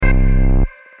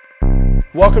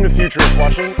Welcome to Future of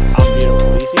Flushing. I'm Vito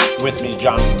Polisi. With me,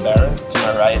 Jonathan Barron. To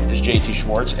my right is JT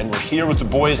Schwartz, and we're here with the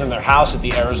boys in their house at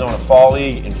the Arizona Fall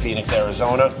League in Phoenix,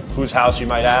 Arizona. Whose house, you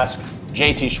might ask?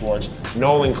 JT Schwartz,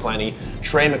 Nolan Clenney,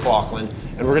 Trey McLoughlin,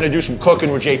 and we're going to do some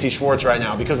cooking with JT Schwartz right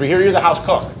now because we hear you're the house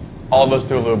cook. All of us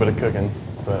do a little bit of cooking,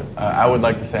 but I would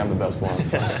like to say I'm the best one.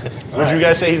 So. Would you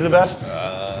guys say he's the best? No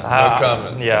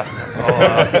comment. Yeah,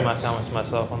 I'll give my comments to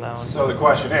myself on that one. So the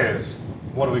question is,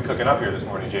 what are we cooking up here this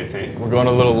morning, JT? We're going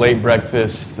a little late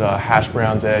breakfast, hash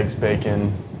browns, eggs,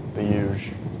 bacon, the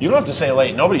usual. You don't have to say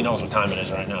late. Nobody knows what time it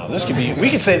is right now. This could be. We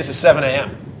could say this is 7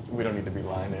 a.m. We don't need to be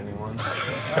lying to anyone. All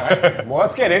right. Well,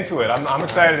 let's get into it. I'm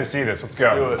excited to see this. Let's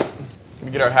go. Let's do it.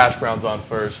 We get our hash browns on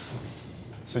first.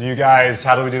 So you guys,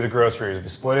 how do we do the groceries? We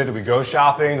split it? Do we go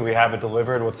shopping? Do we have it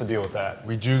delivered? What's the deal with that?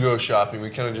 We do go shopping. We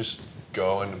kind of just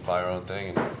go and buy our own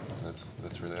thing, and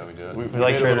that's really how we do it. We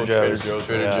like Trader Joe's.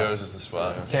 Trader Joe's is the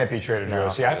spot. Can't be Trader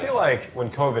Joe's. See, I feel like when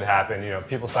COVID happened,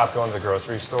 people stopped going to the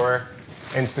grocery store,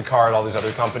 Instacart, all these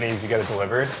other companies, you get it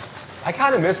delivered. I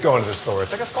kind of miss going to the store.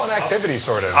 It's like a fun activity,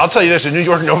 sort of. I'll tell you this, in New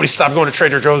York, nobody stopped going to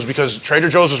Trader Joe's because Trader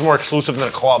Joe's was more exclusive than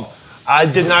a club. I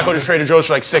did not go to Trader Joe's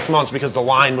for like 6 months because the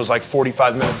line was like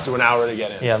 45 minutes to an hour to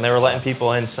get in. Yeah, and they were letting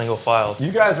people in single file.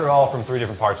 You guys are all from 3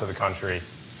 different parts of the country.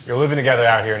 You're living together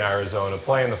out here in Arizona,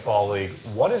 playing the Fall League.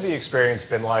 What has the experience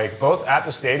been like, both at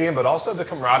the stadium, but also the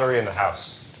camaraderie in the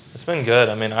house? It's been good.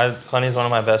 I mean, Clenney's one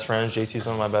of my best friends. JT's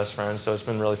one of my best friends, so it's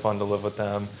been really fun to live with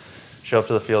them, show up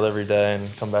to the field every day,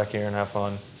 and come back here and have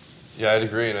fun. Yeah, I'd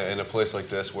agree. In a place like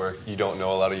this where you don't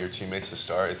know a lot of your teammates to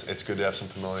start, it's good to have some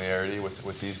familiarity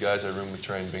with these guys. I room with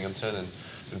Trey in Binghamton and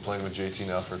been playing with JT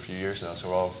now for a few years now, so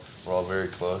we're all very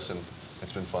close, and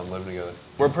it's been fun living together.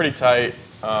 We're pretty tight.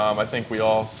 I think we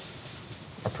all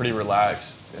are pretty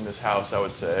relaxed in this house, I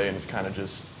would say, and it's kind of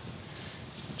just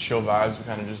chill vibes. We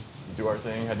kind of just do our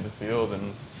thing, head to the field,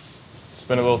 and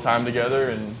spend a little time together,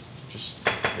 and just,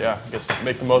 yeah, I guess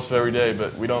make the most of every day.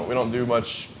 But we don't do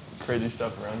much crazy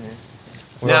stuff around here.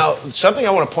 Now, something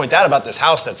I want to point out about this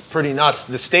house that's pretty nuts,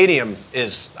 the stadium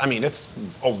is, I mean, it's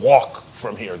a walk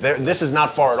from here. This is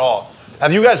not far at all.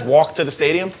 Have you guys walked to the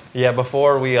stadium? Yeah,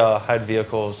 before we had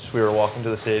vehicles, we were walking to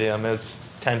the stadium. It's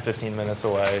 10, 15 minutes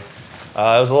away. It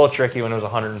was a little tricky when it was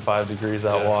 105 degrees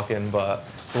out walking, but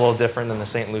it's a little different than the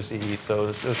St. Lucie heat, so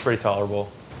it was pretty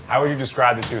tolerable. How would you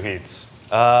describe the 2 heats?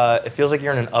 It feels like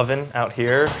you're in an oven out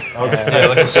here. Okay. Yeah,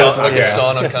 like a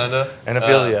sauna kind of. And it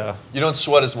feels, yeah. You don't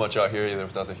sweat as much out here either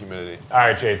without the humidity. All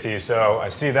right, JT, so I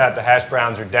see that the hash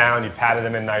browns are down. You patted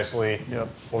them in nicely. Yep.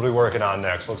 What are we working on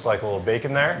next? Looks like a little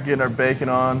bacon there. Getting our bacon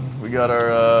on. We got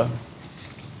our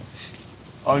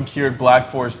uncured Black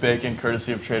Forest bacon,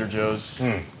 courtesy of Trader Joe's.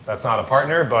 That's not a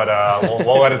partner, but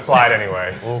we'll let it slide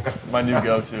anyway. My new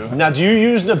go-to. Now, do you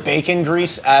use the bacon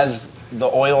grease as the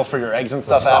oil for your eggs and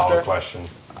stuff Solid after? question.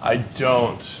 I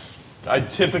don't. I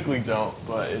typically don't,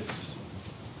 but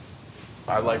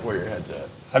I like where your head's at.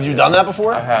 Have you done that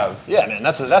before? I have. Yeah, man,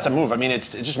 that's a move. I mean, it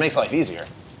just makes life easier.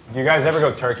 Do you guys ever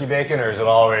go turkey bacon, or is it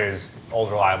always old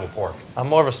reliable pork? I'm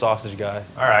more of a sausage guy.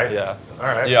 All right. Yeah. All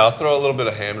right. Yeah, I'll throw a little bit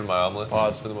of ham in my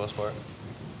omelets for the most part.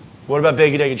 What about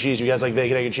bacon, egg, and cheese? You guys like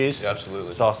bacon, egg, and cheese? Yeah,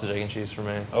 absolutely. Sausage, egg, and cheese for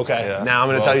me. Okay. Yeah. Now I'm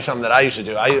going to tell you something that I used to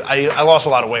do. I lost a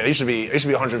lot of weight. I used to be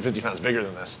 150 pounds bigger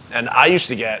than this, and I used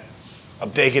to get a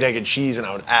bacon, egg, and cheese, and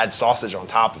I would add sausage on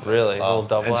top of it. Really? A little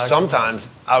double And action? sometimes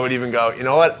I would even go, you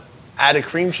know what? Add a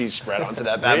cream cheese spread onto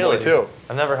that bad boy too.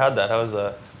 I've never had that. How was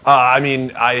that? I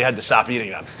mean, I had to stop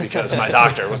eating them because my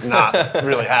doctor was not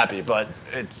really happy. But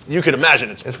you could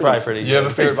imagine it's Probably pretty You have a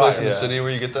good. favorite place in the Yeah. city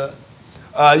where you get that?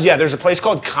 Yeah, there's a place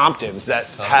called Compton's that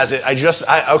has it.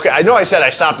 I know I said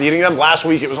I stopped eating them. Last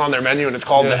week it was on their menu and it's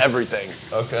called the Everything.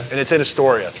 Okay. And it's in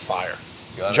Astoria. It's fire.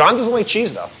 Got it. John doesn't like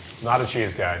cheese though. Not a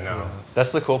cheese guy, no.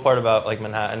 That's the cool part about like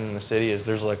Manhattan and the city is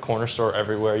there's like corner store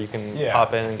everywhere. You can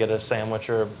hop in and get a sandwich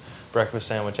or a breakfast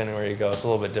sandwich anywhere you go. It's a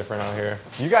little bit different out here.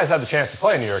 You guys had the chance to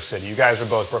play in New York City. You guys were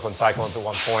both Brooklyn Cyclones at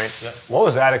one point. Yep. What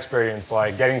was that experience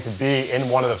like, getting to be in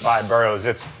one of the 5 boroughs?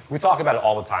 We talk about it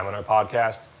all the time on our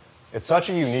podcast. It's such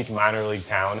a unique minor league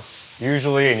town.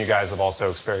 Usually, and you guys have also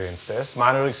experienced this,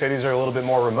 minor league cities are a little bit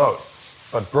more remote.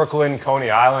 But Brooklyn, Coney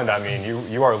Island, I mean,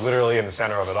 you are literally in the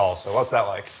center of it all. So what's that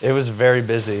like? It was very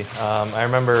busy. I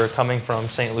remember coming from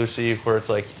St. Lucie where it's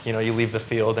like, you leave the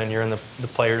field and you're in the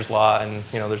players' lot and,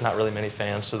 there's not really many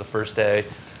fans. So the first day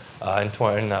in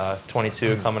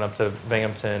 22 coming up to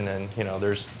Binghamton and,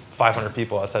 there's 500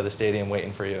 people outside the stadium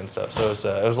waiting for you and stuff. So it was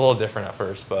a little different at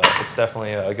first, but it's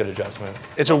definitely a good adjustment.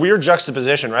 It's a weird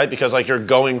juxtaposition, right? Because like you're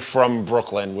going from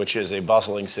Brooklyn, which is a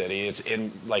bustling city.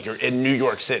 You're in New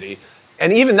York City.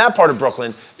 And even that part of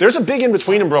Brooklyn, there's a big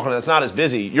in-between in Brooklyn that's not as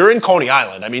busy. You're in Coney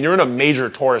Island. I mean, you're in a major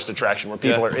tourist attraction where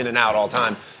people are in and out all the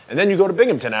time. And then you go to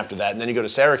Binghamton after that, and then you go to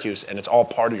Syracuse, and it's all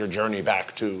part of your journey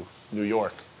back to New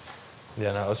York.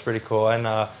 Yeah, no, it was pretty cool. And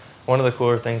one of the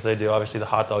cooler things they do, obviously, the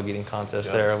hot dog eating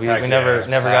contest there. We Heck never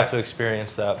yeah, got to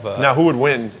experience that. But Now, who would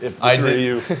win if the three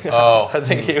of you? Oh, I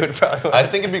think he would probably. I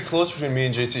think it'd be close between me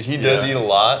and JT. He does eat a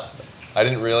lot. I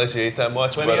didn't realize he ate that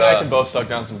much. Clenney But and I can both suck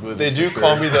down some glizzies. they do for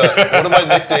call sure. me one of my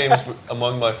nicknames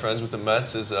among my friends with the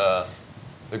Mets is the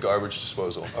garbage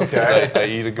disposal. Okay. 'Cause I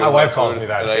eat a good My amount wife of calls food, me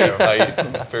that, and too.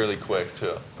 I eat fairly quick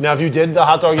too. Now, if you did the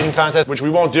hot dog eating contest, which we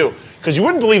won't do, because you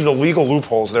wouldn't believe the legal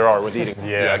loopholes there are with eating.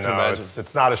 Yeah, I can no, imagine.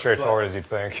 it's not as straightforward as you'd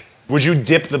think. Would you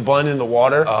dip the bun in the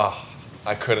water?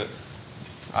 I couldn't.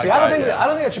 See, I don't think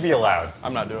that should be allowed.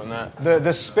 I'm not doing that.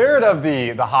 The spirit of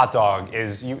the hot dog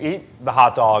is you eat the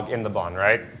hot dog in the bun,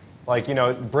 right? Like, you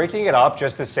know, breaking it up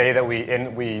just to say that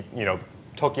we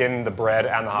took in the bread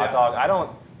and the hot dog.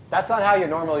 That's not how you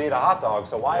normally eat a hot dog.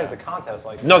 So why is the contest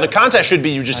like that? No, the contest should be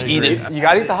you just eat it. You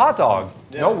gotta eat the hot dog.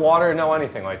 No water, no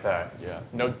anything like that. Yeah.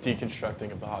 No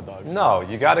deconstructing of the hot dogs. No,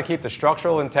 you gotta keep the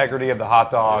structural integrity of the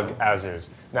hot dog as is.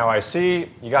 Now I see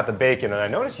you got the bacon, and I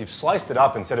notice you've sliced it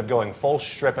up instead of going full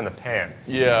strip in the pan.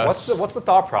 Yeah. What's the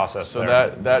thought process So there?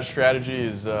 that strategy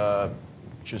is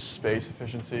just space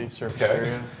efficiency, surface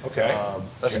area. Okay.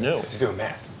 That's new. He's doing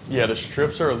math. Yeah, the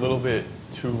strips are a little bit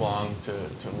too long to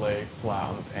lay flat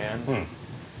on the pan.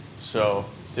 So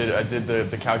I did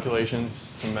the calculations,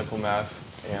 some mental math,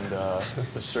 and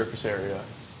the surface area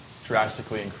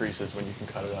drastically increases when you can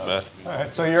cut it up. All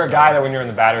right. So you're a guy that when you're in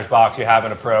the batter's box, you have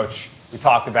an approach. We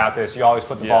talked about this. You always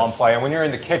put the ball in Yes. play, and when you're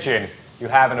in the kitchen, you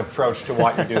have an approach to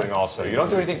what you're doing. Also, you don't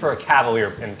do anything for a cavalier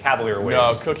ways.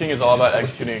 No, cooking is all about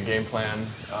executing a game plan,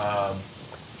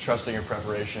 trusting your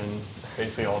preparation,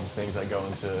 basically all the things that go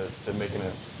into making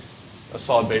a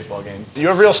solid baseball game. You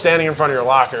have real standing in front of your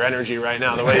locker energy right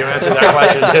now, the way you answered that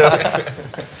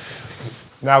question, too.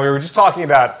 Now, we were just talking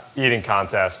about eating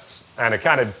contests, and it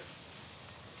kind of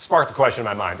sparked a question in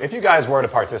my mind. If you guys were to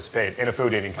participate in a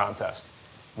food eating contest,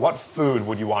 what food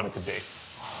would you want it to be?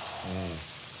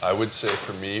 I would say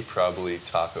for me, probably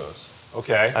tacos.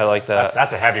 Okay. I like that.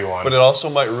 That's a heavy one. But it also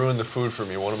might ruin the food for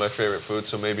me. One of my favorite foods,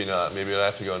 so maybe not. Maybe I'd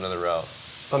have to go another route.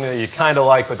 Something that you kind of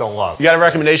like but don't love. You got a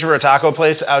recommendation for a taco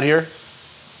place out here?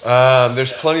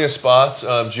 There's plenty of spots.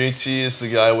 JT is the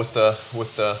guy with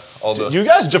all the. You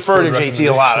guys defer to food JT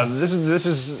a lot. recommendations. This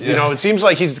is you know, it seems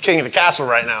like he's the king of the castle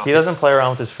right now. He doesn't play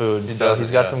around with his food, so doesn't,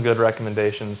 he's got yeah. some good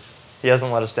recommendations. He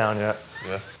hasn't let us down yet.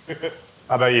 Yeah.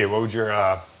 How about you? What would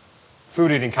your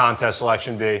food eating contest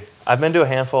selection be? I've been to a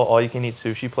handful of all-you-can-eat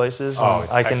sushi places. And Oh,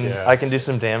 I heck can yeah. I can do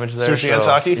some damage there. Sushi and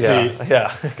so, sake? Yeah,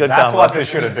 yeah, good That's combo. what this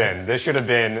should have been. This should have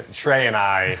been Trey and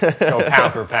I go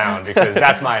pound for pound because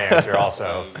that's my answer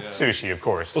also. Sushi, of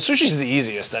course. Well, sushi's the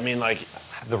easiest. I mean, like,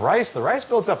 The rice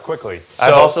builds up quickly.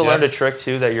 I've also yeah. learned a trick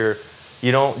too that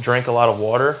you don't drink a lot of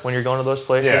water when you're going to those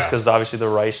places Yeah. because obviously the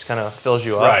rice kind of fills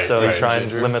you up. Right, so right. you try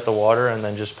Ginger. and limit the water and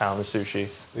then just pound the sushi.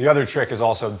 The other trick is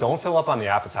also don't fill up on the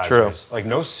appetizers. True. Like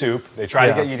no soup. They try to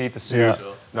Yeah. get you to eat the soup. Yeah.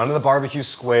 None of the barbecue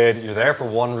squid. You're there for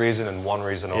one reason and one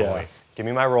reason Yeah. only. Give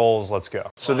me my rolls. Let's go.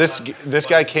 so this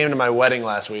guy came to my wedding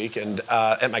last week, and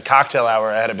at my cocktail hour,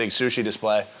 I had a big sushi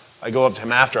display. I go up to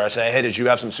him after. I say, "Hey, did you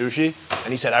have some sushi?"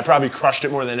 And he said, "I probably crushed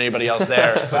it more than anybody else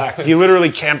there." He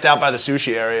literally camped out by the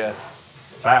sushi area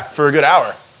Fact. for a good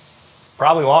hour.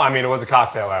 Probably long. I mean, it was a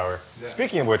cocktail hour.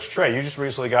 Speaking of which, Trey, you just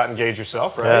recently got engaged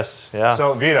yourself, right? Yes, yeah.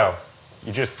 So, Vito,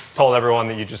 you just told everyone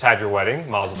that you just had your wedding.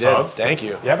 Mazel Did. tov. Thank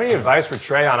you. You have any advice for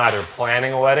Trey on either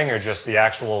planning a wedding or just the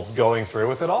actual going through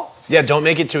with it all? Yeah, don't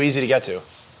make it too easy to get to.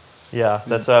 Yeah,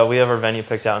 that's we have our venue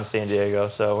picked out in San Diego,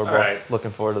 so we're both right. looking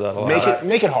forward to that a lot.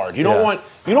 Make it hard. You don't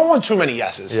want too many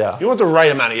yeses. Yeah. You want the right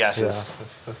amount of yeses.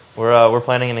 We're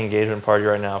planning an engagement party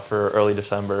right now for early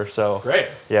December, so Great.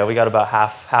 yeah, we got about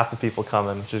half the people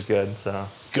coming, which is good. So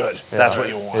Good. That's what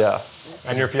you want. yeah,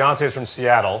 And your fiance is from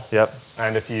Seattle. yep.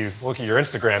 And if you look at your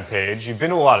Instagram page, you've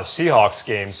been to a lot of Seahawks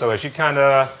games. So has she kind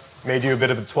of made you a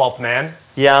bit of a 12th man?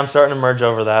 Yeah, I'm starting to merge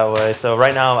over that way. So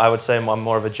right now, I would say I'm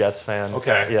more of a Jets fan.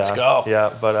 Okay, yeah, let's go.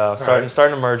 Yeah, but starting right.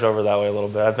 to merge over that way a little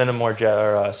bit. I've been to more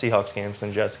Seahawks games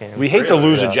than Jets games. We hate to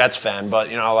lose Yeah. a Jets fan, but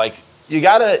you know, like you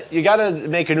gotta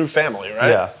make a new family, right?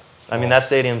 Yeah, I mean that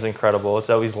stadium's incredible. It's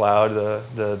always loud.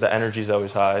 The energy's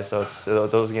always high. So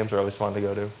those games are always fun to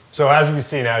go to. So as we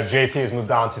see now, JT has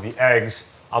moved on to the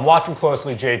eggs. I'm watching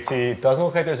closely, JT. It doesn't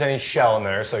look like there's any shell in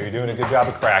there, so you're doing a good job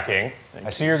of cracking. I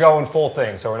see you're going full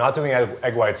thing, so we're not doing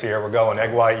egg whites here. We're going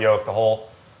egg white, yolk, the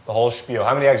whole spiel.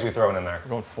 How many eggs are we throwing in there? We're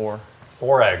going 4.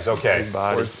 4 eggs, okay.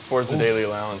 Body. Four's the daily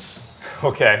allowance.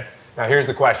 Okay, now here's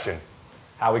the question.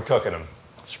 How we cooking them?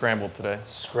 Scrambled today.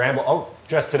 Scramble. Oh,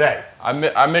 just today.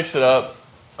 I mix it up.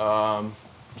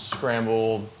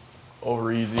 Scrambled,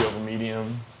 over easy, over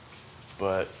medium.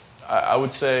 But I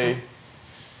would say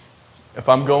if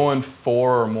I'm going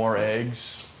 4 or more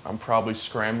eggs, I'm probably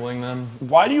scrambling them.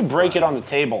 Why do you break it on the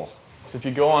table? So if you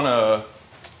go on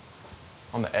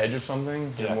the edge of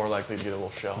something, you're more likely to get a little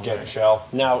shell. in Get there. a shell.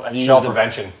 Now, have you Shell used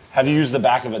prevention. Have you used the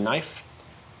back of a knife?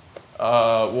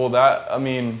 Well,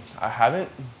 I haven't,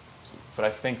 but I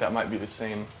think that might be the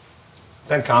same.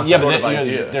 Same concept. Yeah, but Sort of then,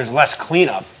 idea. there's less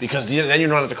cleanup because then you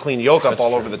don't have to clean yolk up That's all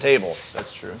true. over the table.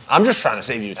 That's true. I'm just trying to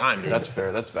save you time, dude. That's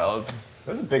fair. That's valid.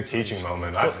 That's a big teaching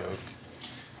moment.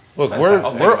 Look, I'll think we're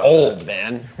about old,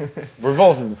 man. We're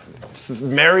both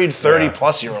married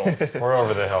 30-plus-year-olds. We're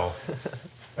over the hill.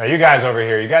 Now, you guys over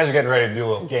here, you guys are getting ready to do a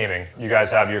little gaming. You guys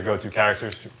have your go-to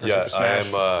characters for Yeah, Super I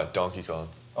Smash? am Donkey Kong.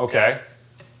 Okay.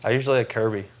 I usually like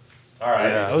Kirby. All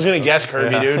right. I was gonna guess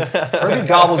Kirby, dude. Kirby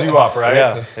gobbles you up, right?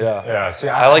 Yeah. Yeah. See,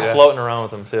 I like floating around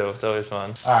with him too. It's always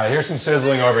fun. All right, here's some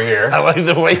sizzling over here. I like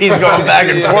the way he's going back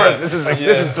and forth. This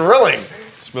is thrilling.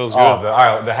 Smells good. Oh,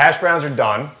 all right, the hash browns are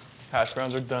done. Hash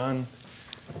browns are done.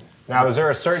 Now, is there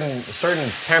a certain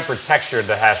temp or texture to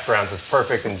the hash browns that's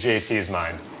perfect in JT's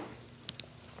mind?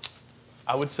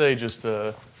 I would say just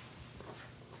a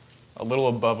little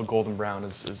above a golden brown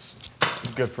is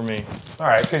good for me. All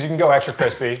right, because you can go extra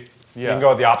crispy. You Yeah. can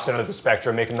go at the opposite end of the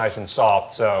spectrum, make them nice and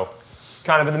soft. So,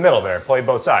 kind of in the middle there. Play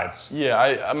both sides. Yeah,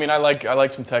 I mean I like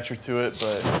some texture to it,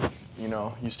 but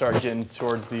you start getting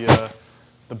towards the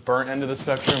burnt end of the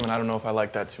spectrum, and I don't know if I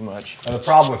like that too much. And the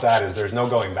problem with that is there's no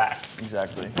going back.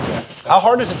 Exactly. How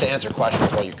hard is it to answer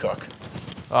questions while you cook?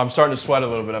 I'm starting to sweat a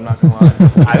little bit. I'm not gonna lie.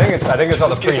 I think it's all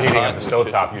the getting preheating hot of the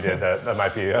stovetop you did that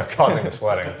might be causing the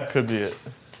sweating. Could be it.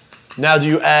 Now, do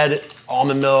you add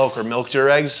almond milk or milk to your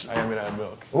eggs? I am gonna add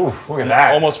milk. Ooh, look at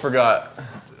that. Almost forgot.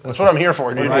 That's what I'm here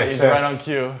for, dude. Right. He's sis. right on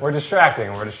cue. We're distracting,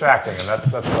 and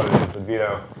that's what it is. But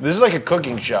Vito, This is like a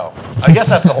cooking show. I guess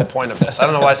that's the whole point of this. I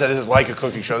don't know why I said this is like a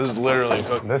cooking show. This is literally a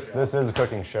cooking. this is a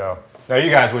cooking show. Now, you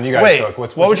guys, when you guys Wait,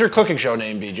 cook, what would your cooking show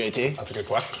name be, JT? That's a good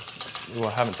question. Ooh,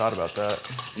 I haven't thought about that.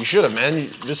 You should have, man.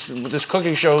 This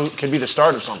cooking show could be the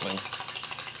start of something.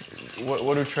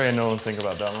 What do Trey and Nolan think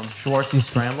about that one? Schwartzy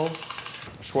scrambled.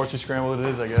 Schwartzy scrambled it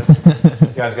is, I guess. You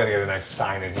guys got to get a nice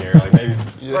sign in here, like maybe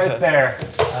right there.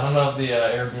 I don't know if the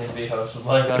Airbnb host would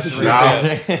like us.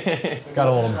 Got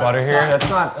a little butter here. That's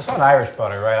not Irish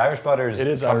butter, right? Irish butter is. It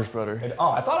is Irish butter.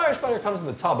 I thought Irish butter comes in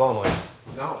the tub only.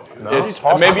 No, dude. No? It's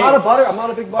I'm maybe not a butter. I'm not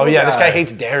a big butter. Oh yeah, this guy guy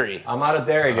hates dairy. I'm not a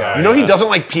dairy guy. You know he doesn't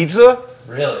like pizza?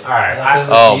 Really? All right.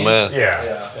 Oh, man.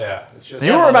 Yeah.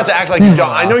 You were about to act like you don't.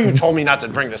 I know you told me not to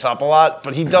bring this up a lot,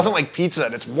 but he doesn't like pizza,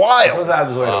 and it's That wild. was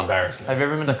absolutely embarrassing. Have you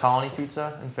ever been to Colony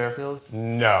Pizza in Fairfield?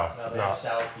 No. They have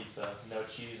salad pizza, no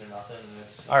cheese or nothing. And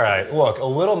it's All right. Look, a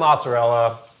little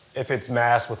mozzarella, if it's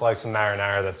masked with like some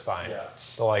marinara, that's fine. Yeah.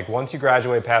 But like once you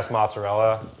graduate past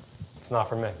mozzarella, it's not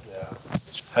for me.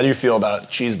 How do you feel about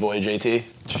Cheese Boy, JT?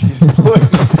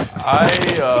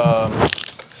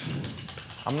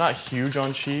 I'm not huge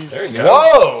on cheese, There you go.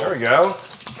 Whoa! There we go.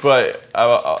 but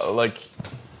like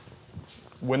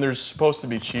when there's supposed to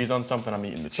be cheese on something, I'm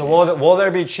eating the cheese. So will there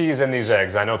be cheese in these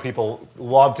eggs? I know people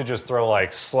love to just throw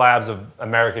like slabs of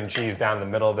American cheese down the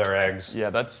middle of their eggs. Yeah,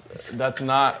 that's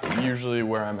not usually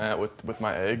where I'm at with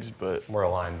my eggs, but We're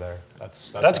aligned there.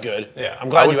 That's good. Yeah. I'm I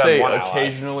glad would you have say one ally.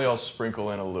 occasionally I'll sprinkle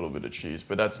in a little bit of cheese,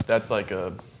 but that's like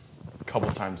a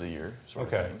couple times a year sort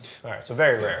Okay. of thing. All right. So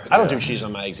very rare. I don't do cheese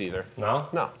on my eggs either. No.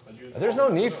 No. There's no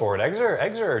need for it. Eggs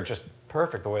are just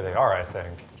perfect the way they are. I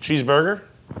think. Cheeseburger?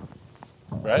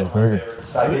 Right?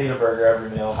 I could eat a burger every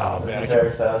meal. Oh, man, I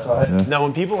Very satisfied. Now,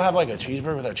 when people have like a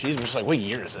cheeseburger without cheese, we're just like, what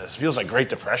year is this? It feels like Great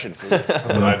Depression food.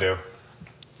 That's what I do.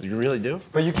 You really do?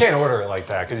 But you can't order it like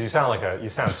that because you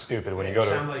sound stupid when you go to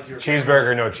sound like you're-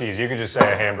 cheeseburger, no cheese. You could just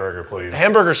say a hamburger, please.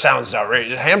 Hamburger sounds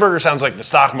outrageous. Hamburger sounds like the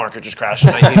stock market just crashed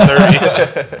in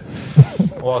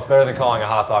 1930. Well, it's better than calling a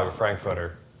hot dog a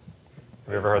Frankfurter.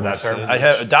 Have you ever heard that term? I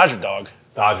have a Dodger dog,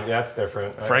 Dodger. Yeah, that's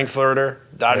different. right? Frankfurter,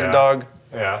 Dodger Yeah. dog.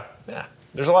 Yeah. Yeah,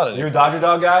 there's a lot of You a it. Dodger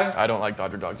dog guy? I don't like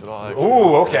Dodger dogs at all. Actually.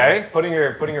 Ooh, okay. Putting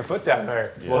your foot down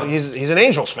there. Well, he's an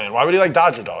Angels fan. Why would he like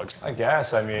Dodger dogs? I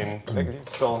guess. I mean, they could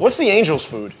still. What's the Angels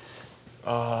food?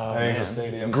 Angel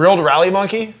Stadium? Grilled rally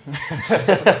monkey?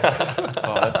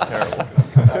 Oh, that's terrible.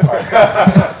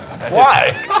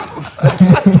 Why?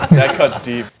 That cuts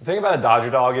deep. The thing about a Dodger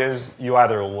dog is you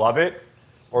either love it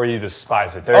or you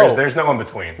despise it. Oh. There's no in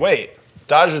between. Wait,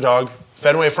 Dodger dog,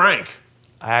 Fenway Frank.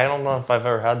 I don't know if I've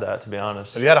ever had that, to be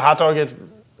honest. Have you had a hot dog at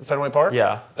Fenway Park?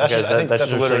 Yeah. That's Okay, just, I think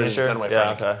that's your literally just signature? Fenway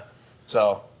Yeah, Frank. okay.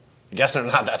 So, I guess they're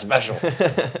not that special.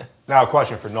 Now, a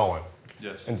question for Nolan.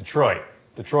 Yes. and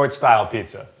Detroit style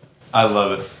pizza. I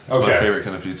love it. It's my Okay. favorite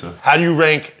kind of pizza. How do you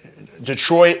rank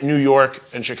Detroit, New York,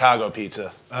 and Chicago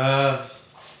pizza?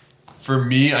 For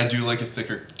me, I do like a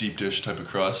thicker deep dish type of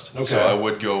crust. Okay. So I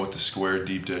would go with the square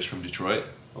deep dish from Detroit,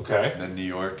 Okay. and then New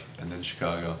York, and then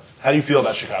Chicago. How do you feel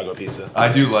about Chicago pizza? I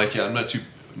do like it. I'm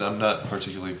not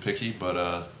particularly picky,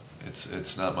 but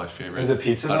it's not my favorite. Is it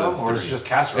pizza out though, of the or is it three. just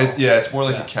casserole? It's more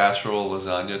like a casserole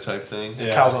lasagna type thing.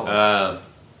 Yeah. Calzone.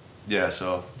 Yeah,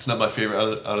 so it's not my favorite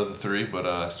out of the three, but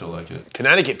I still like it.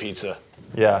 Connecticut pizza.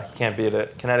 Yeah, you can't beat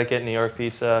it. Connecticut, New York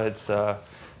pizza,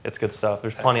 it's good stuff.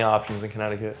 There's plenty of options in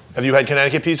Connecticut. Have you had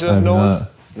Connecticut pizza, I've Nolan?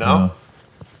 not. No?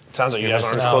 Sounds like you guys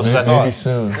aren't as close as I Maybe thought.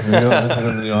 soon. Maybe I'll visit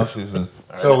them in the off season.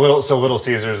 So Little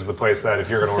Caesars is the place that if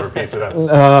you're gonna order pizza,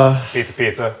 that's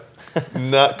pizza.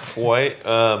 Not quite.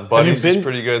 Buddy's been- is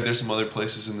pretty good. There's some other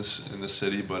places in the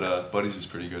city, but Buddy's is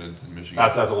pretty good in Michigan.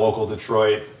 That's a local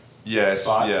Detroit. Yeah,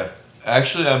 spot? yeah.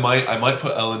 Actually, I might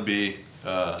put L&B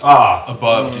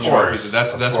above Detroit course,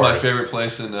 pizza. That's of my course. favorite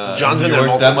place in John's New been there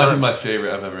York. That multiple might be times. my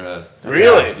favorite I've ever had.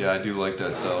 Really? Yeah, I do like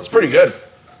that style. It's Pretty good.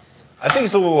 I think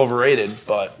it's a little overrated,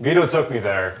 but Vito took me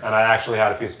there, and I actually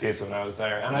had a piece of pizza when I was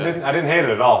there, and I didn't hate it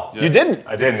at all. Yeah. you didn't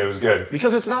I didn't. It was good.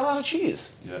 because it's not a lot of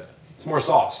cheese. Yeah, It's more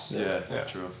sauce. yeah, Yeah.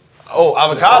 true. Oh,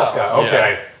 avocado. Sauce guy.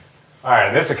 Okay. All right.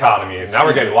 In this economy, now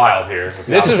we're getting wild here. with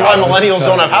the This is why avocados. millennials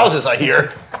don't have houses, I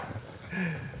hear.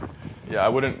 Yeah, I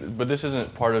wouldn't. But this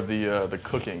isn't part of the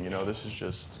cooking. You know, this is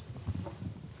just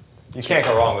You can't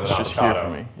go wrong with it's an just here avocado.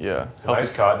 for me. Yeah, It's a nice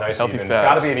cut, nice healthy even. It's got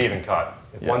to fats. be an even cut.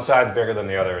 If one Yes. side's bigger than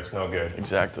the other, it's no good.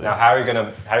 Exactly. Now, how are you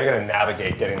gonna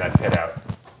navigate getting that pit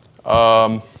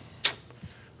out?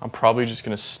 I'm probably just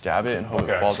gonna stab it and hope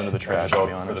it falls into the trash. Just To hope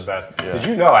be honest. for the best. Yeah. Did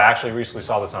you know? I actually recently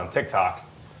saw this on TikTok.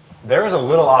 There is a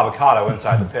little avocado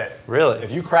inside the pit. Really?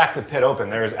 If you crack the pit open,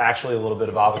 there is actually a little bit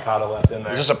of avocado left in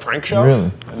there. Is this a prank show?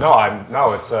 Really? No,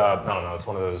 it's no, it's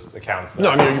one of those accounts. That,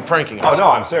 No, I mean, are you pranking Oh us? no,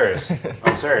 I'm serious.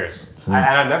 I'm serious. And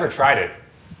I've never tried it.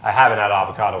 I haven't had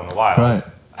avocado in a while. Right.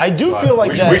 I do But feel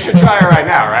like we should try it right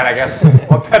now, right? I guess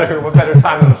what better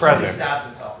time than the present? Stabs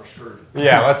himself, we're screwed.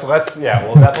 Yeah,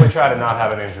 we'll definitely try to not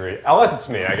have an injury. Unless it's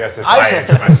me, I guess if I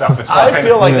injure myself, it's fine. I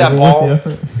feel like Yeah, that is it worth ball the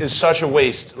effort? is such a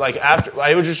waste. Like after,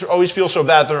 I would just always feel so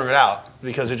bad throwing it out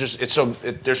because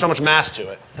there's so much mass to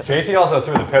it. JT also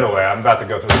threw the pit away. I'm about to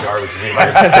go through the garbage and see if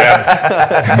I can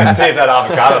stab and see if that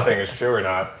avocado thing is true or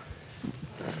not.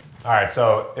 All right,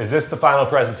 so is this the final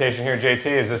presentation here, JT?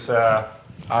 Is this bon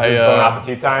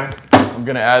appetit time? I'm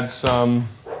gonna add some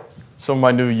of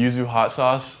my new yuzu hot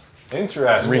sauce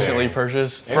Interesting. recently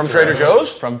purchased From Trader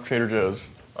Joe's? From Trader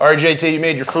Joe's. All right, JT, you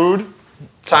made your food.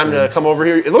 Time to come over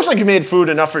here. It looks like you made food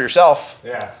enough for yourself.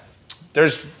 Yeah.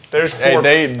 There's Hey, four.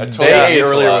 they you ate it's a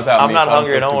earlier lot. without I'm me. not so I don't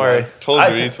hungry, feel don't too worry. bad. Told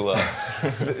you he eats a lot.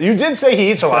 You did say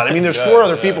he eats a lot. I mean, there's four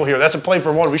other people here. That's a plate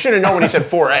for one. We should have known when he said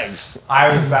 4 eggs.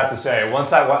 I was about to say,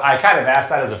 once I kind of asked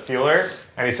that as a feeler,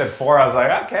 and he said 4, I was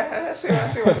like, okay, I see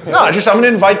what it's No, I'm going to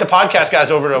invite the podcast guys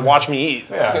over to watch me eat.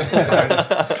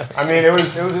 Yeah. I mean, it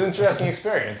was an interesting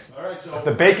experience. All right, so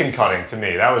The bacon cutting, to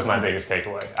me, that was my biggest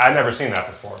takeaway. I'd never seen that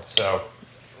before, so.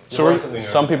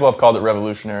 Some people have called it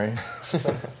revolutionary. we're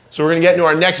going to get into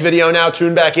our next video now.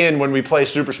 Tune back in when we play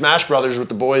Super Smash Brothers with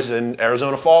the boys in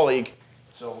Arizona Fall League.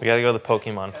 We gotta go to the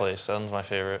Pokemon place. That one's my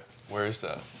favorite. Where is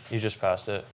that? You just passed it.